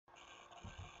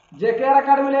JKR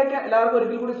അക്കാഡമിയിലേക്ക് എല്ലാവർക്കും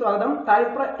ഒരിക്കൽ കൂടി സ്വാഗതം.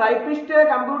 ടൈപ്പിസ്റ്റ്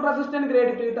കമ്പ്യൂട്ടർ അസിസ്റ്റന്റ്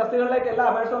ഗ്രേഡ് 2 തസ്തികകളിലേക്ക് എല്ലാ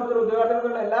അപേക്ഷ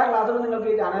ഉദ്യോഗാർത്ഥികൾക്കുള്ള എല്ലാ ക്ലാസ്സുകളും നിങ്ങൾക്ക്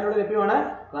ഈ ചാനലിലൂടെ ലഭ്യമാണ്.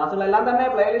 ക്ലാസ്സുകളെല്ലാം തന്നെ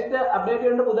പ്ലേലിസ്റ്റ് അപ്ഡേറ്റ്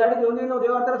ചെയ്യുന്നുണ്ട്. പുതുതായിട്ട് ജോയിൻ ചെയ്യുന്ന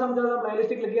ഉദ്യോഗാർത്ഥികളെ സംബന്ധിച്ചിടത്തോളം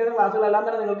പ്ലേലിസ്റ്റ് ക്ലിക്ക് ചെയ്ത ക്ലാസ്സുകളെല്ലാം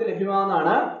തന്നെ നിങ്ങൾക്ക്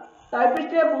ലഭ്യമാവുന്നതാണ്.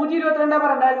 Typist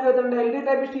 022/2022, LD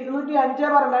typist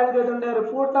 205/2022,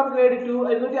 reporter grade 2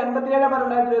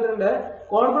 257/2022,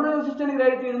 confidence assistant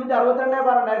grade 2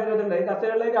 262/2022. ഈ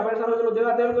തസ്തികകളിലേക്ക് അപേക്ഷ സമർപ്പിച്ച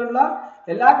ഉദ്യോഗാർത്ഥികൾക്കുള്ള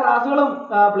എല്ലാ ക്ലാസ്സുകളും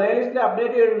പ്ലേലിസ്റ്റിൽ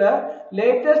അപ്ഡേറ്റ് ചെയ്തിട്ടുണ്ട്.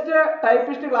 ലേറ്റസ്റ്റ്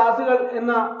ടൈപ്പിസ്റ്റ് ക്ലാസ്സുകൾ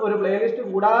എന്ന ഒരു പ്ലേലിസ്റ്റ്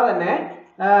കൂടാതെ തന്നെ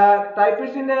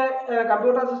ടൈപ്പിസ്റ്റിന്റെ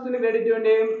കമ്പ്യൂട്ടർ അസിസ്റ്റന്റ് ഗ്രേഡ്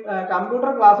 2ന്റെയും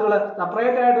കമ്പ്യൂട്ടർ ക്ലാസ്സുകൾ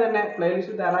സെപ്പറേറ്റ് ആയിട്ട് തന്നെ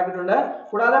പ്ലേലിസ്റ്റ് തയ്യാറാക്കിയിട്ടുണ്ട്.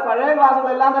 കൂടാതെ പഴയ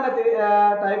ക്ലാസ്സുകളെല്ലാം തന്നെ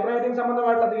ടൈപ്പ് റൈറ്റിംഗ്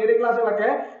സംബന്ധമായിട്ടുള്ള തിയറി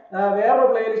ക്ലാസ്സുകളൊക്കെ വേറൊരു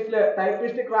പ്ലേലിസ്റ്റിൽ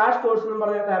ടൈപ്പിസ്റ്റ് ക്രാഷ് കോഴ്സ് എന്ന്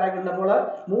പറഞ്ഞ് തയ്യാറാക്കിയിട്ടുണ്ട്. അപ്പോൾ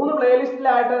 3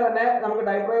 പ്ലേലിസ്റ്റിലായിട്ട് തന്നെ നമുക്ക്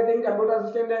ടൈപ്പ് റൈറ്റിംഗ് കമ്പ്യൂട്ടർ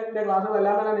അസിസ്റ്റന്റിന്റെ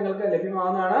ക്ലാസ്സുകളെല്ലാം തന്നെ നിങ്ങൾക്ക്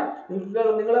ലഭ്യമാവുന്നതാണ്.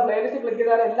 നിങ്ങൾ പ്ലേലിസ്റ്റ് ക്ലിക്ക്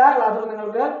ചെയ്താൽ എല്ലാ ക്ലാസ്സുകളും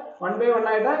നിങ്ങൾക്ക് 1 by 1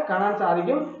 ആയിട്ട് കാണാൻ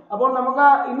സാധിക്കും. അപ്പോൾ നമുക്ക്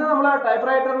ഇന്ന് നമ്മൾ ടൈപ്പ്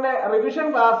റൈറ്ററിന്റെ റിവിഷൻ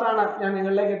ക്ലാസ് ആണ് ഞാൻ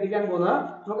നിങ്ങളിലേക്ക് എത്തിക്കാൻ പോകുന്നത്.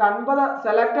 നമുക്ക് 50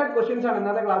 സെലക്ടഡ് ക്വസ്റ്റ്യൻസ് ആണ്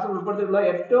ഇന്നത്തെ ക്ലാസ്സിൽ ഉൾപ്പെടുത്തിയിട്ടുള്ളത്.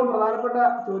 ഏറ്റവും പ്രധാനപ്പെട്ട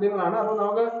ചോദ്യങ്ങളാണ്. അപ്പോൾ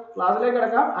നമുക്ക് ക്ലാസ്സിലേക്ക്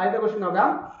കിടക്കാം. ആദ്യത്തെ ക്വസ്റ്റ്യൻ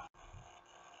നോക്കാം.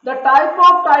 The type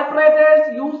of typewriters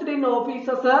used in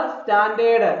offices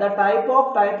standard. The type of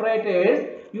typewriters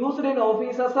used in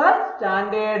offices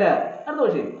standard. Another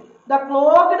question. The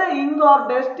clogged ink or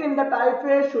dust in the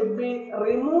typeface should be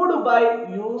removed by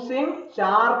using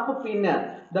sharp pin.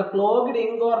 The clogged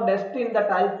ink or dust in the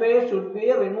typeface should be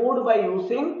removed by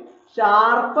using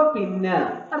sharp pin.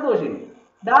 Another question.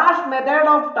 Dash method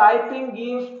of typing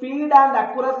gives speed and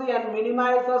accuracy and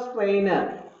minimizes strain.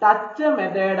 Touch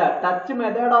method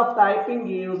of typing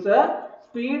gives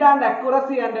speed and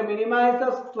accuracy and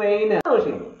minimizes strain.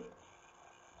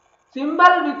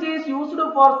 Symbol which is used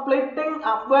for splitting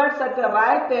upwards at the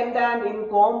right end and in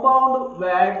compound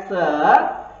words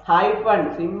hyphen.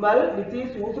 Symbol which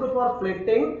is used for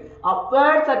splitting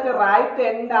upwards at the right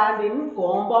end and in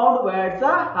compound words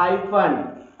hyphen.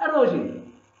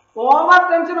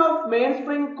 Overtension of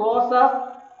mainspring causes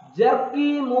jerky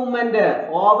movement.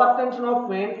 Overtension of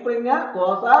mainspring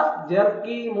causes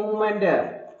jerky movement.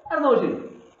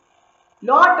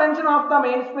 Low tension of the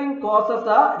mainspring causes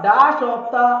a dash of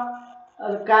the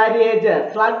carriage,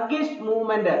 sluggish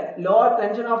movement. Low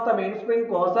tension of the mainspring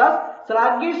causes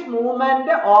sluggish movement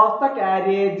of the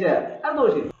carriage.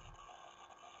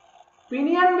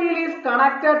 Pinion wheel is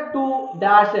connected to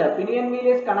dash. Pinion wheel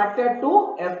is connected to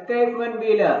escapement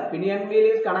wheel. Pinion wheel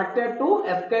is connected to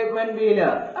escapement wheel.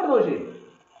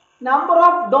 Number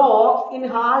of dogs in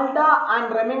Halda and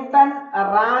Remington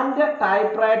Rand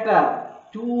typewriter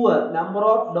 2. Number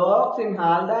of dogs in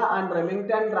Halda and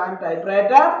Remington Rand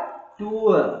typewriter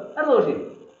 2.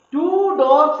 2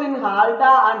 dogs in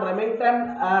Halda and Remington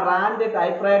Rand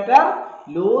typewriter.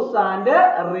 Loose and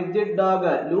rigid dog.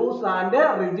 Loose and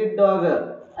rigid dog.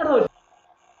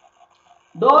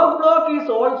 Dog block is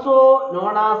also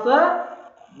known as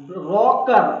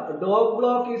rocker. Dog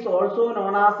block is also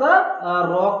known as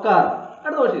rocker.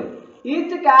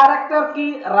 Each character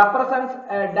key represents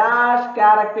a dash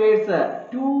characters.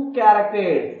 2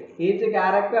 characters. Each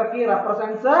character key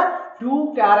represents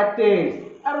 2 characters.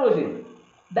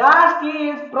 Dash key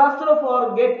is pressed for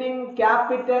getting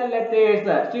capital letters.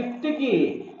 Shift key.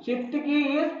 Shift key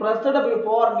is pressed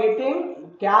before getting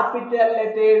capital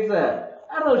letters.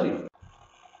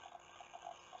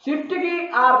 Shift key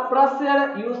are pressed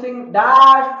using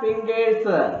dash fingers.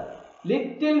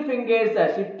 Little fingers.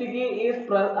 Shift key is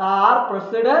are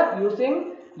pressed using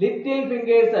little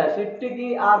fingers. Shift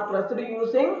key are pressed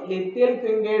using little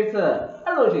fingers.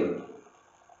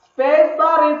 Space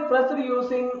bar is pressed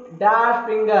using dash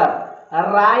finger.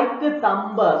 Right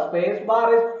thumb. Space bar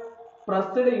is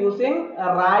pressed using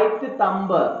right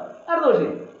thumb.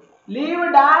 Leave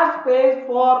dash space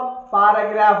for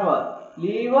paragraph.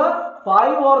 Leave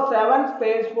 5 or 7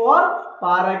 space for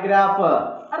paragraph.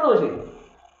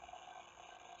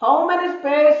 How many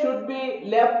space should be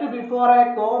left before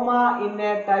a comma in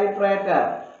a typewriter?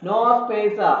 No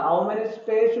space. How many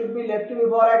space should be left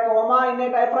before a comma in a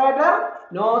typewriter?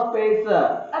 No space.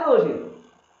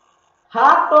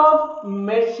 Heart of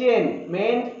machine,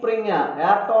 mainspring.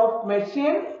 Heart of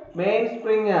machine,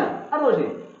 mainspring.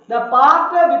 The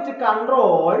part which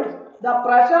controls the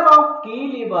pressure of key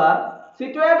lever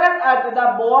situated at the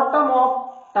bottom of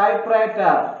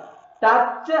typewriter.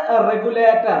 Touch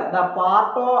regulator. The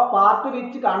part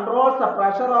which controls the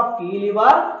pressure of key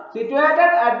lever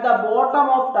situated at the bottom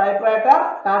of typewriter.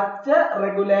 Touch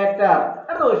regulator.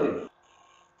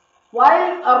 While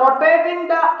rotating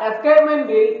the escapement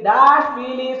wheel, dash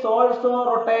wheel is also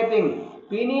rotating.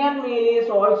 Pinion wheel is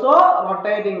also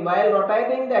rotating. While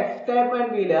rotating the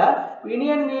escapement wheel,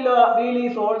 pinion wheel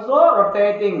is also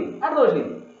rotating.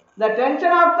 The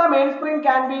tension of the mainspring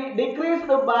can be decreased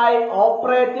by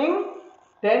operating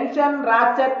tension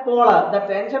ratchet puller. The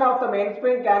tension of the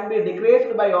mainspring can be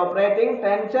decreased by operating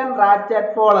tension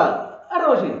ratchet puller.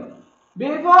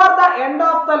 Before the end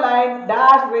of the line,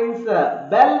 dash rings,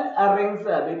 bell rings.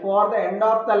 Before the end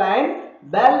of the line,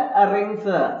 bell rings.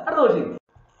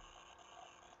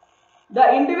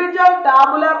 The individual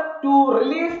tabular to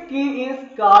release key is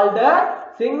called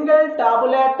single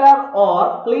tabulator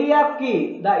or clear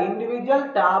key. The individual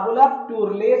tabular to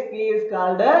release key is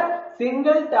called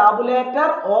single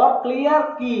tabulator or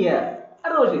clear key.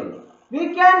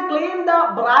 We can clean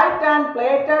the bright and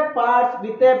plated parts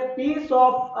with a piece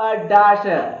of dash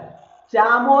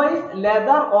chamois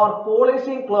leather or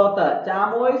polishing cloth.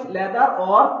 Chamois leather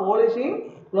or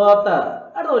polishing cloth.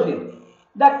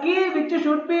 The key which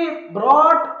should be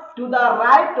brought to the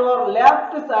right or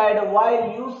left side while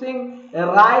using a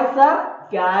riser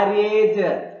carriage.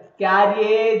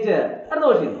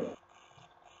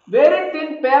 Very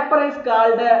thin paper is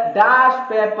called dash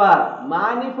paper,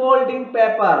 manifolding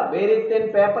paper. Very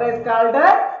thin paper is called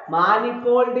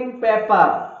manifolding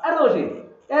paper. A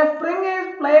spring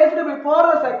is placed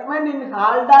before the segment in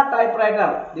Halda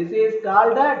typewriter. This is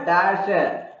called dash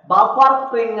buffer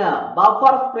spring.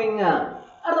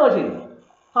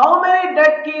 How many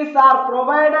dead keys are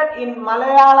provided in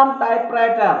Malayalam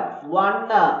typewriter? 1.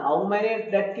 How many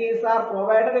dead keys are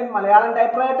provided in Malayalam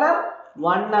typewriter?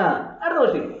 1.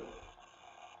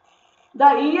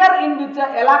 The year in which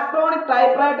electronic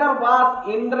typewriter was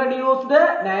introduced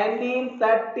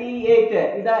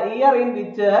 1938. The year in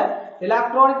which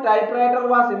electronic typewriter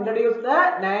was introduced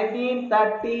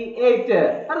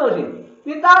 1938.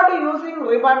 Without using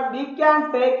ribbon, we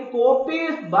can take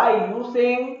copies by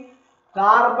using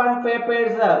carbon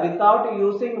papers. Without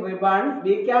using ribbon,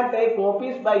 we can take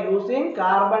copies by using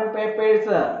carbon papers.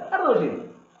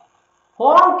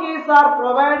 Home keys are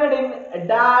provided in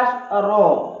dash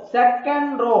row.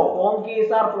 Second row. Home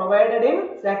keys are provided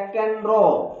in second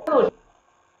row.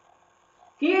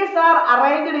 Keys are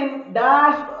arranged in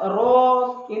dash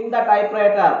rows in the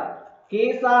typewriter.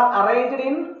 Keys are arranged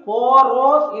in 4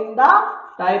 rows in the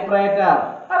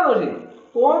typewriter.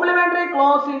 Complimentary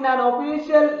clause in an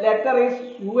official letter is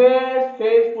yours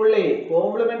faithfully.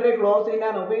 Complimentary clause in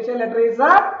an official letter is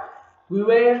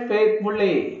yours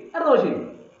faithfully.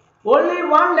 Only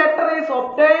one letter is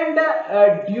obtained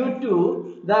due to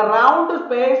the round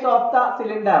space of the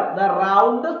cylinder. The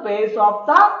round space of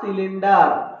the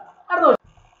cylinder.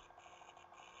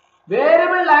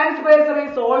 Variable line spacer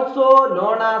is also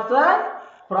known as a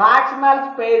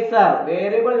fractional spacer.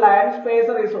 Variable line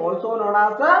spacer is also known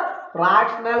as a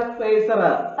fractional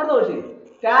spacer.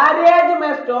 Carriage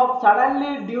may stop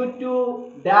suddenly due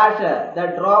to dash. The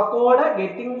draw code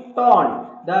getting torn.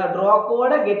 The draw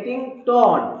code getting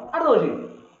torn.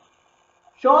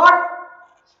 Short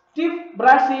stiff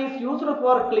brush is used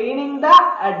for cleaning the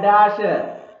dash.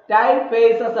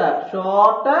 Typefaces.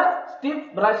 Short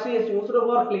stiff brush is used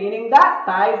for cleaning the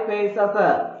typefaces.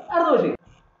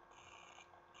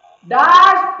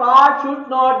 Dash part should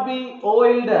not be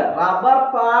oiled. Rubber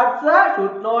parts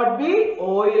should not be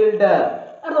oiled.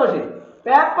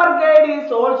 Paper guide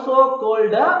is also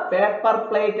called paper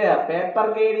plate.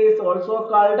 Paper guide is also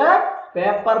called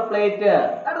paper plate.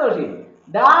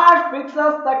 Dash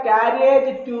fixes the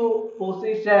carriage to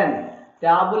position.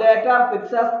 Tabulator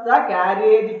fixes the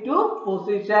carriage to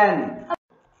position.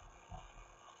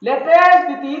 Letters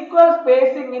with equal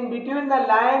spacing in between the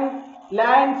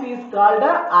lines is called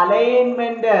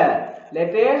alignment.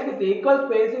 Letters with equal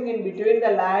spacing in between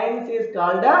the lines is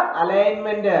called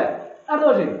alignment.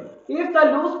 If the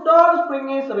loose door spring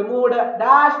is removed,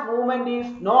 dash movement is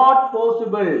not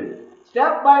possible.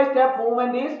 Step by step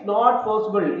movement is not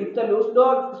possible. If the loose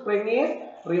door spring is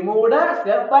removed,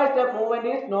 step by step movement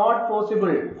is not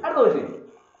possible.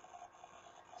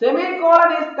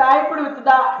 Semicolon is typed with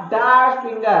the dash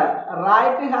finger.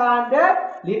 Right hand,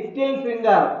 little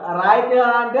finger. Right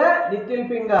hand, little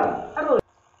finger.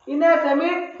 In a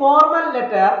semi-formal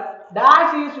letter,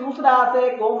 dash is used as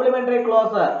a complementary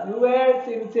clause. Yours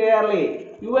sincerely.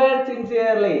 Yours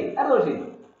sincerely.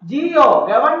 GO,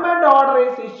 government order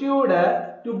is issued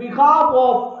to behalf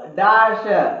of dash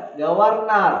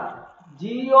governor.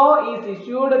 GO is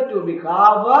issued to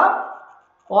behalf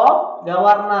of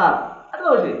governor.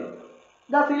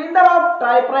 The cylinder of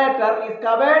typewriter is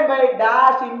covered by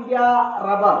dash India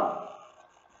rubber.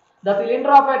 The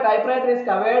cylinder of a typewriter is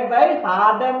covered by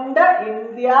hardened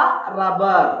India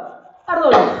rubber.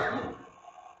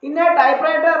 In a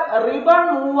typewriter, ribbon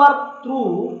mover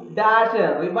through dash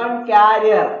ribbon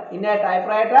carrier. In a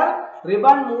typewriter,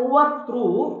 ribbon mover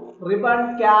through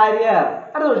ribbon carrier.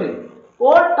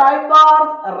 All type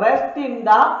bars rest in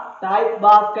the type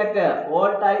basket.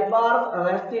 All type bars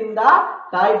rest in the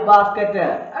type basket.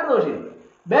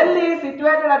 Bell is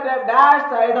situated at a dash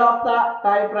side of the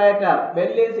typewriter.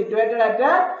 Bell is situated at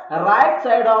the right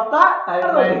side of the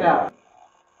typewriter.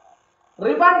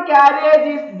 Ribbon carriage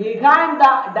is behind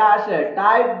the dash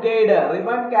type guide.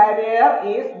 Ribbon carrier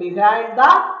is behind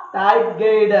the type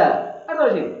guide.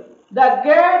 The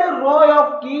guide row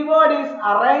of keyboard is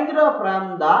arranged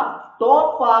from the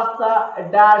top past the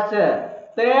dash.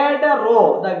 Third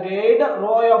row, the guide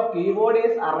row of keyboard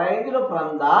is arranged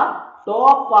from the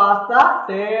top past the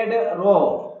third row.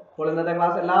 അപ്പോൾ ഇന്നത്തെ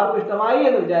class എല്ലാവർക്കും ഇഷ്ടമായി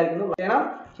എന്ന് വിചാരിക്കുന്നു.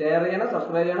 Share ചെയ്യണം,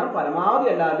 subscribe ചെയ്യണം, പരമാവധി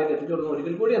എല്ലാവരിലേക്കും എത്തിച്ചു കൊടുക്കണം.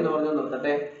 ഒരിക്കൽ കൂടി എന്ന് പറഞ്ഞു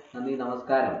നിർത്തട്ടെ. നന്ദി,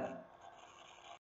 നമസ്കാരം.